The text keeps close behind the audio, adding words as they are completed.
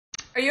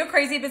Are you a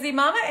crazy busy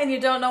mama and you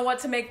don't know what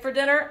to make for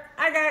dinner?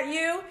 I got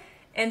you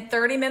in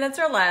 30 minutes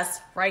or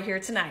less right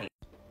here tonight.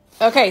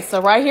 Okay, so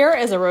right here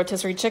is a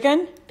rotisserie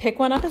chicken. Pick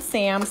one up at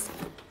Sam's.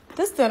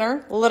 This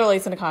dinner literally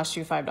is gonna cost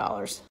you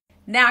 $5.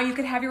 Now you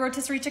could have your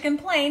rotisserie chicken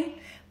plain,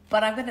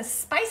 but I'm gonna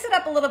spice it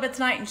up a little bit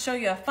tonight and show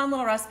you a fun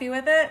little recipe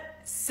with it.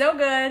 So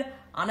good,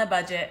 on a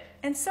budget,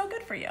 and so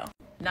good for you.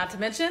 Not to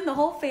mention, the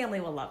whole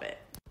family will love it.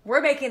 We're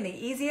making the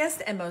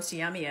easiest and most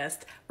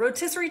yummiest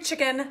rotisserie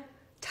chicken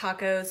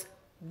tacos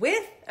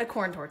with a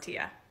corn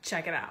tortilla.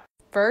 Check it out.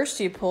 First,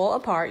 you pull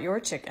apart your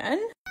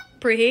chicken.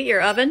 Preheat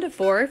your oven to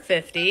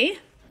 450.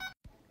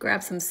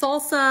 Grab some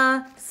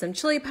salsa, some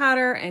chili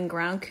powder, and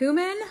ground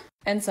cumin,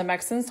 and some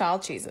Mexican-style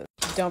cheeses.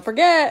 Don't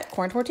forget,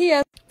 corn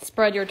tortillas.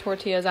 Spread your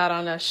tortillas out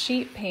on a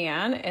sheet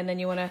pan, and then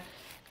you want to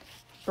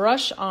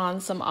brush on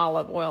some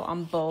olive oil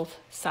on both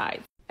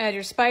sides. Add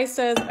your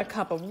spices, a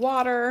cup of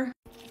water,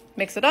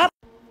 mix it up,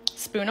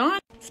 spoon on,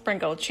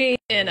 sprinkle cheese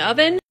in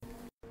oven,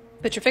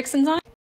 put your fixings on,